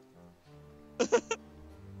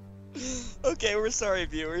 Okay, we're sorry,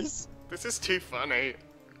 viewers. This is too funny.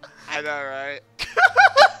 I know, right?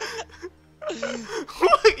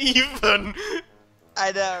 What even?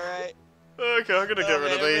 I know, right? Okay, I'm gonna get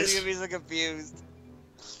rid of Everybody's these. gonna be so confused.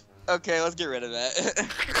 Okay, let's get rid of that.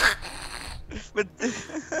 But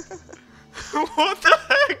What the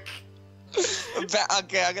heck?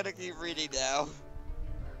 okay, I'm gonna keep reading now.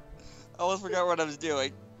 I almost forgot what I was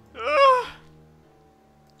doing.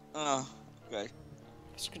 Oh, okay.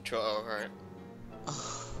 It's control, right?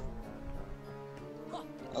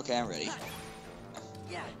 Okay, I'm ready.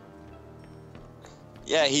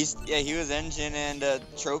 Yeah, he was Engine and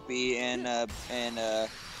Trophy and Alpha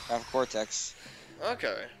Cortex.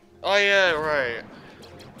 Okay. Oh yeah, right.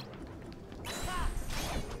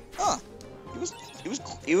 Huh.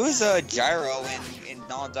 He was Gyro in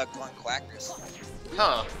Donald Duck Going Quackers.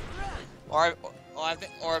 Huh. Or I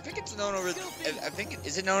think it's known over.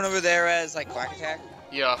 Is it known over there as like Quack Attack?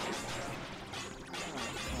 Yeah.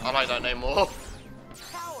 I like that name more.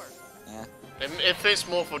 Yeah. It fits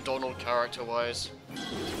more for Donald character-wise.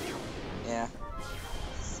 Yeah.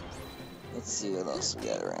 Let's see what else we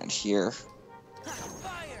got around here.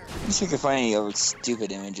 Let's see if we can find any other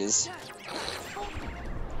stupid images.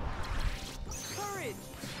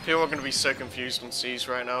 People are gonna be so confused on C's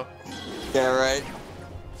right now. Yeah, right.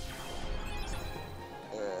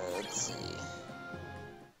 Let's see.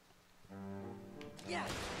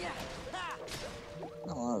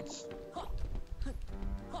 Oh,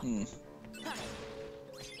 hmm.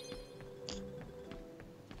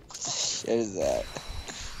 What the shit is that?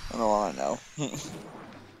 I don't want to know.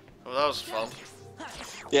 Well, that was fun.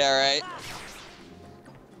 Yeah, right.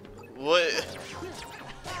 What?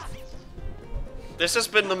 This has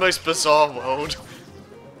been the most bizarre world.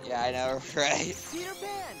 Yeah, I know, right?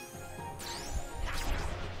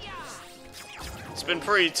 It's been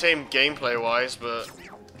pretty tame gameplay-wise, but...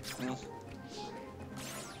 Hmm.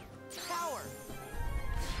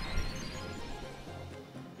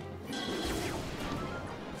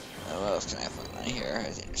 What else can I find on here?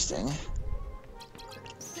 That's interesting.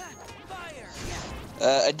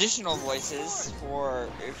 Additional voices for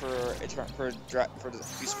the two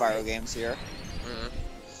Spyro games here.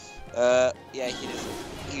 Yeah,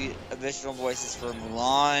 he additional voices for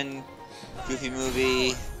Mulan, Goofy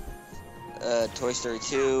Movie, Toy Story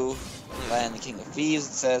 2, Lion and the King of Thieves.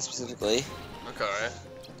 It says specifically. Okay.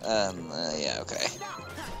 Yeah, okay.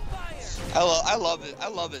 I love it. I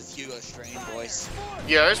love his Hugo Strange voice.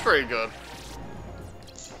 Yeah, it's pretty good.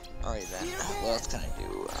 Alright then, what else can I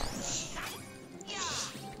do?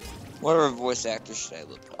 What other voice actors should I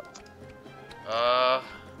look up?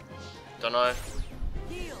 Don't know.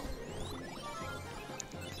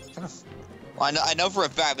 Well, I know for a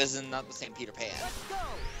fact this is not the same Peter Pan.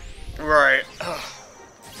 Right.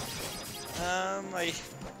 I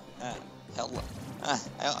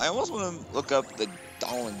almost want to look up the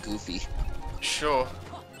Donald and Goofy. Sure.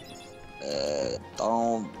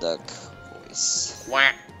 Donald Duck voice.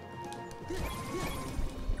 Wah.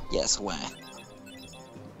 Yes, wah.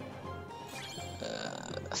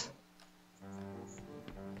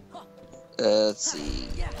 Let's see.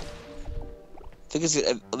 I think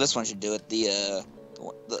this one should do it. The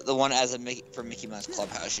one as a for Mickey Mouse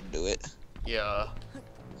Clubhouse should do it. Yeah.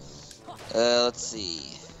 Let's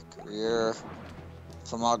see. Career,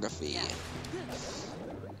 filmography.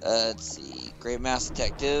 Let's see. Great Mouse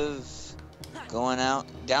Detective. Going out,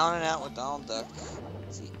 down and out with Donald Duck.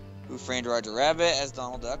 Let's see. Who Framed Roger Rabbit as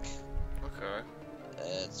Donald Duck. Okay.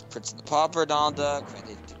 It's Prince and the Pauper, Donald Duck.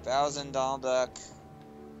 Fantasy 2000, Donald Duck.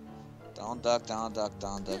 Donald Duck, Donald Duck,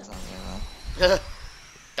 Donald Duck,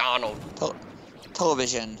 Donald.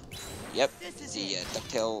 Television. Yep. The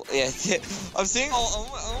DuckTale. Yeah. I'm seeing I'm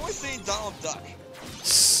only seeing Donald Duck.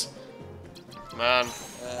 Man.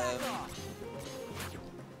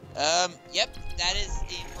 Yep. That is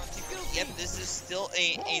a. Yep. This is still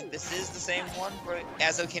this is the same one for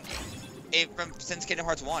as a since Kingdom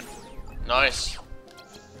Hearts 1. Nice.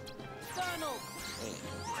 Donald. Wait,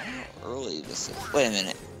 how early this is? Wait a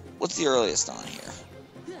minute. What's the earliest on here?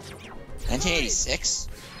 1986?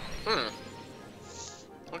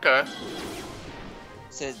 Okay.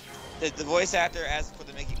 Said the voice actor as for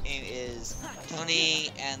the making game is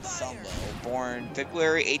Tony Anselmo, born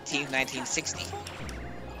February 18th, 1960.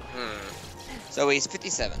 So he's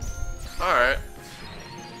 57. Alright.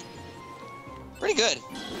 Pretty good.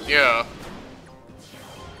 Yeah.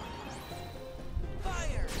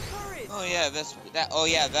 Fire. Courage. Oh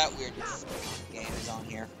yeah, that weird game is on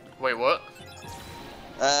here. Wait, what?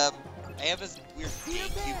 I have this weird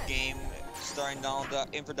GameCube game starring Donald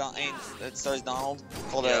Duck, that stars Donald,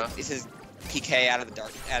 called it says PK out of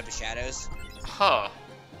the shadows. Huh.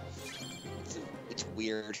 It's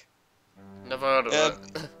weird. Never heard of it.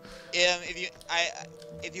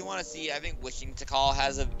 If you want to see, I think Wishing to Call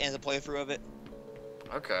has a playthrough of it.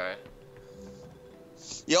 Okay.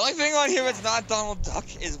 The only thing on here that's not Donald Duck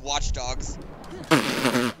is Watch Dogs.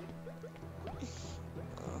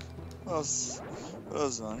 What else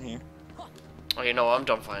is on here? Oh, you know, I'm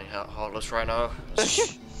done fighting Heartless right now.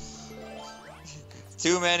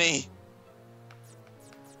 Too many.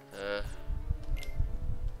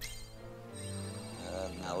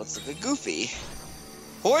 Now let's look at Goofy.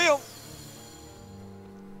 Hoyo!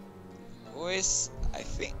 Voice, I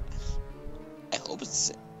hope it's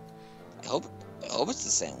the same. I hope it's the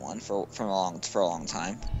same one for a long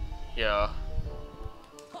time. Yeah.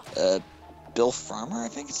 Bill Farmer, I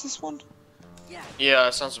think it's this one. Yeah,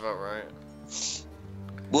 that sounds about right.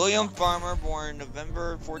 William Farmer, born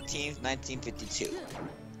November 14th, 1952.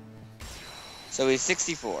 So he's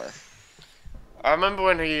 64. I remember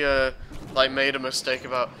when he, like, made a mistake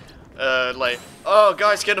about, like, oh,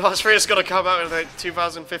 guys, Kingdom Hearts 3 is gonna come out in, like,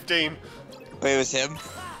 2015. Wait, it was him?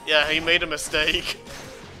 Yeah, he made a mistake.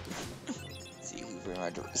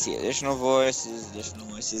 Let's see, additional voices.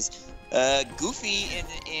 Goofy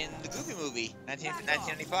in the Goofy movie,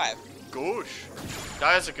 1995. Gosh.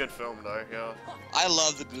 That is a good film, though, yeah. I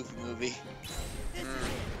love the Goofy movie.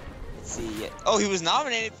 Let's see. Oh, he was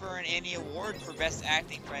nominated for an Annie Award for Best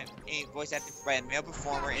Acting Voice Acting by a Male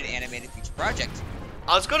Performer in an Animated Feature Project.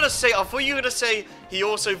 I was gonna say, I thought you were gonna say he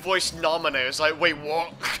also voiced nominated. It's like, wait,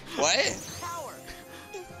 what? What?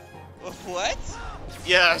 What?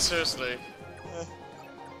 Yeah, seriously.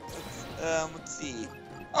 Let's see.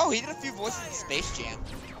 Oh, he did a few voices in Space Jam.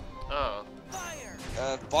 Oh.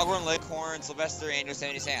 Foghorn Leghorn, Sylvester, and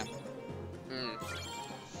Yosemite Sam.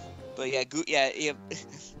 But yeah, he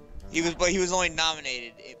was only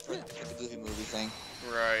nominated for the Goofy movie thing.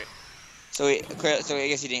 Right. So I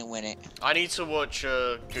guess he didn't win it. I need to watch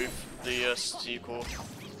Goof, the sequel.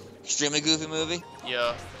 Extremely Goofy movie.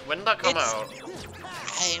 Yeah. When did that come out?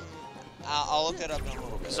 I'll look it up in a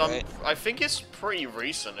little bit. Right? I think it's pretty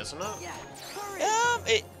recent, isn't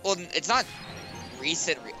it? It's not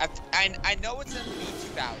recent. I know it's in the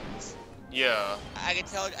 2000s. Yeah. I can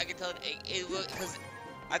tell it was because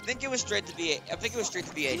I think it was straight to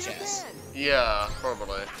VHS. Yeah,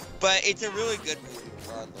 probably. But it's a really good movie,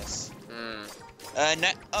 regardless. Let's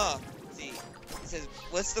see. It says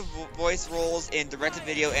list the voice roles in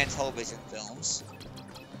direct-to-video and television films.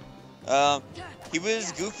 He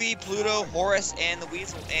was Goofy, Pluto, Horace, and the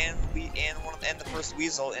Weasel, and the first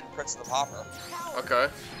Weasel in Prince of the Pauper. Okay.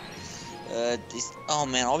 Oh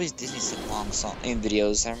man, all these Disney sitcom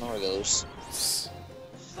videos. I remember those.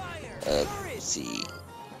 Let's see.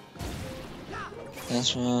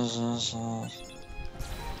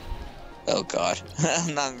 Oh god,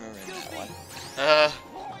 I'm not remembering that one.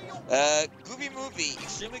 Goofy movie,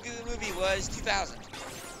 Extremely Goofy movie was 2000.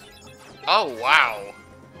 Oh wow.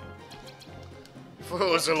 I thought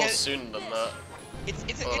it was a lot sooner than that.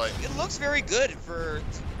 It looks very good for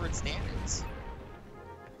its standards.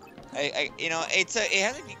 It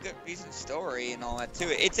has a good, decent story and all that too.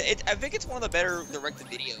 I think it's one of the better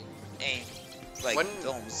direct-to-video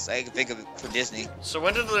films I can think of for Disney. So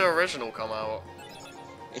when did the original come out?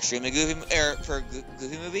 Extremely Goofy,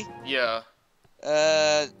 Goofy movie? Yeah.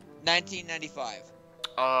 1995.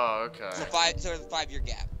 Oh, okay. So it's a 5-year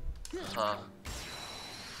gap. Huh.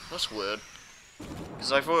 That's weird.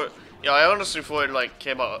 Because I thought, I honestly thought it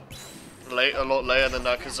came out a lot later than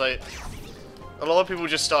that. Because a lot of people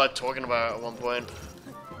just started talking about it at one point.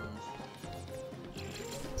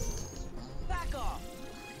 Back off.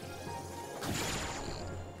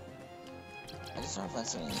 I just want to find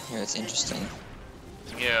something here that's interesting.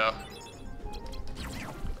 Yeah.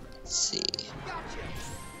 Let's see.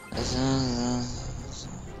 I'm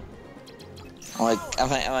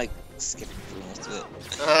skipping through most of it.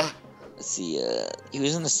 Let's see. He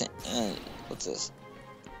was in the same. What's this?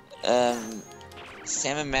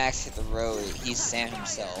 Sam and Max hit the road. He's Sam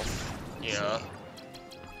himself. Yeah.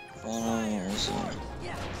 Well,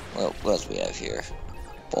 what else we have here?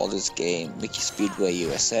 Baldur's Game, Mickey Speedway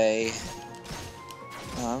USA.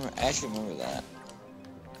 Oh, I actually remember that.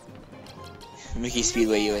 Mickey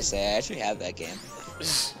Speedway USA. I actually have that game.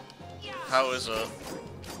 How is it?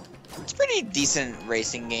 It's a pretty decent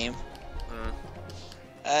racing game.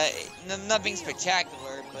 Nothing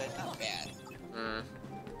spectacular, but not bad.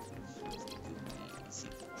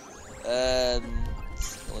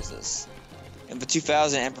 What was this? In the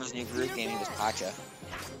 2000 Emperor's New Groove game, it was Pacha.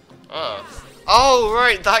 Oh,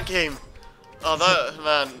 right, that game. Oh, that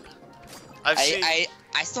man.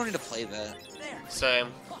 I still need to play that.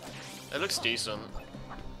 Same. It looks decent.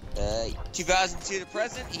 2002 to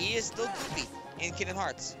present, he is still goofy in Kingdom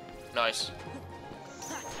Hearts. Nice.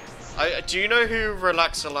 Do you know who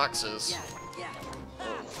Relax is?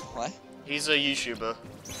 What? He's a YouTuber.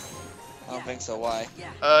 I don't think so. Why?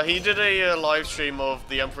 He did a live stream of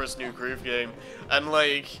the Emperor's New Groove game, and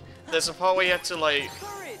like, there's a part where you have to like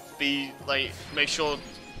make sure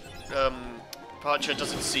Pacha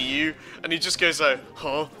doesn't see you, and he just goes like,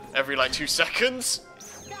 huh, every like 2 seconds.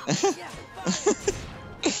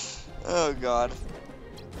 Oh god.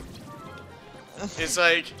 It's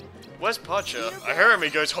like, where's Pacha? I hear him. He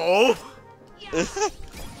goes, oh.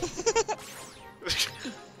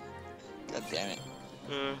 God damn it.